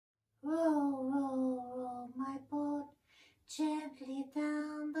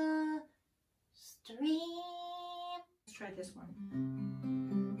this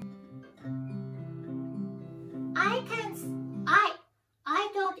one. I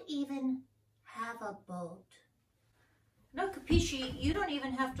don't even have a boat. No, Kapeeesh, you don't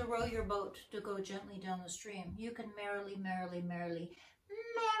even have to row your boat to go gently down the stream. You can merrily, merrily, merrily,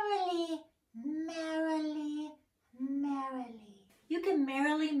 Merrily, merrily, merrily. you can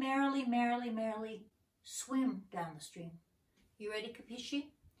merrily, merrily, merrily, merrily swim down the stream. You ready, Kapeeesh?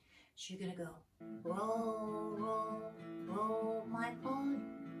 So you're gonna go. Row, row, row my boat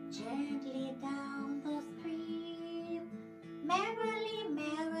gently down the stream. Merrily,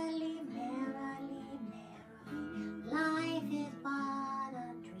 merrily, merrily, merrily. Life is but a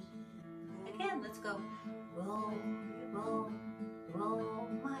dream. Again, let's go. Row, row, row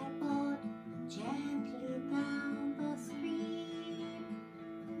my boat gently down the stream.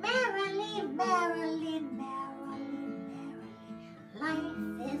 Merrily, merrily, merrily, merrily. Life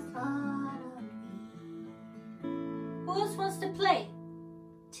is but a dream. Who else wants to play?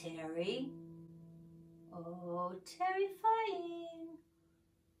 Terry. Oh, Terryfying.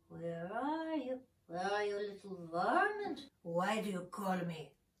 Where are you? Where are you, little varmint? Why do you call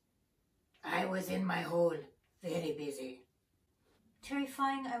me? I was in my hole, very busy.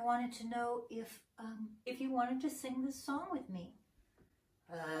 Terryfying, I wanted to know if you wanted to sing this song with me.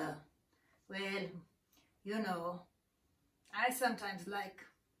 Well, you know, I sometimes like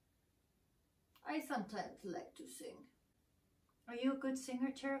to sing. Are you a good singer,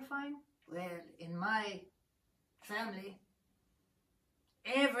 Terryfying? Well, in my family,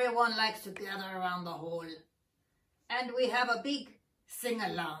 everyone likes to gather around the hole, and we have a big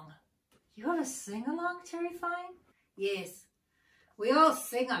sing-along. You have a sing-along, Terryfying? Yes, we all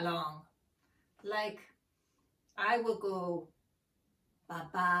sing along. Like, I will go ba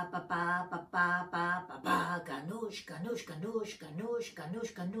ba ba ba ba ba ba ba ba ganoush, ganoush, ganoush, ganoush,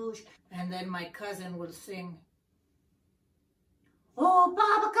 ganoush, ganoush, and then my cousin will sing, Oh,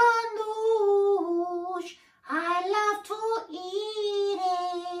 Baba Ganoush, I love to eat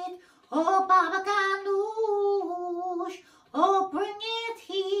it. Oh, Baba Ganoush, oh, bring it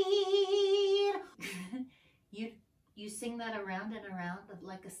here. You sing that around and around,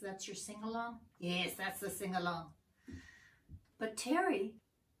 like that's your sing-along? yes, that's the sing-along. But Terry,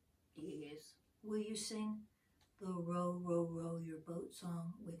 Yes. will you sing the Row, Row, Row Your Boat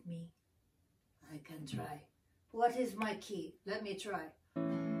song with me? I can try. What is my key? Let me try.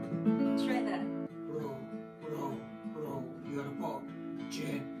 Try that. Row, row, row your boat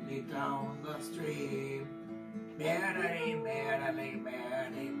gently down the stream. Merrily, merrily,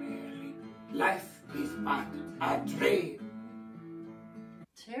 merrily, merrily. Life is but a dream.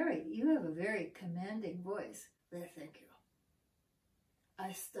 Terry, you have a very commanding voice. Well, thank you.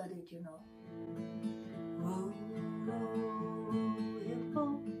 I studied, you know. Row, row, row your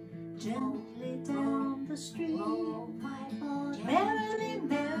boat gently down the stream. Oh, my boat. Merrily,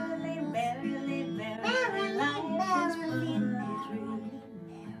 merrily, merrily, merrily, life is but a dream.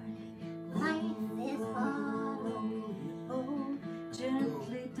 Life is but Row your boat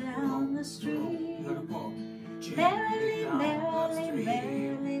gently down the stream. Your boat Merrily, gently down the merrily, stream.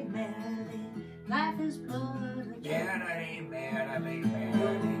 merrily, merrily, life is but a dream. Merrily, merrily,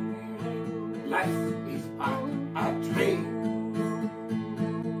 merrily, merrily. Life is but a dream. Row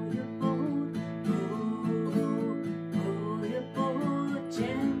your boat, row your boat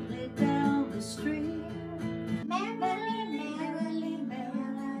gently down the stream. merrily, merrily,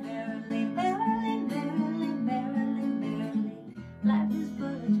 Merrily, merrily, merrily, merrily, merrily, life is but a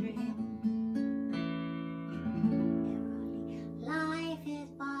dream. merrily. Life is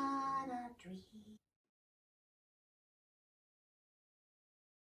but a dream.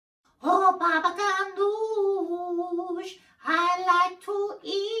 Oh, Baba Ganoush, I like to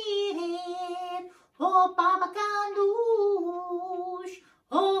eat it. Oh, Baba Ganoush,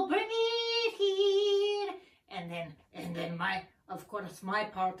 oh, bring it here. And then of course, my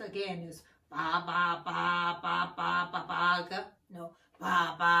part again is ba ba ba ba ba ba ba ga. No,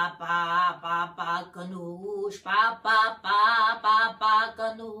 ba ba ba ba ba ganoush, ba ba ba ba ba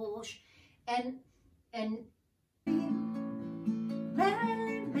ganoush, and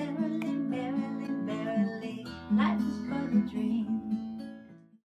Merrily, merrily, merrily, merrily, life is but a dream.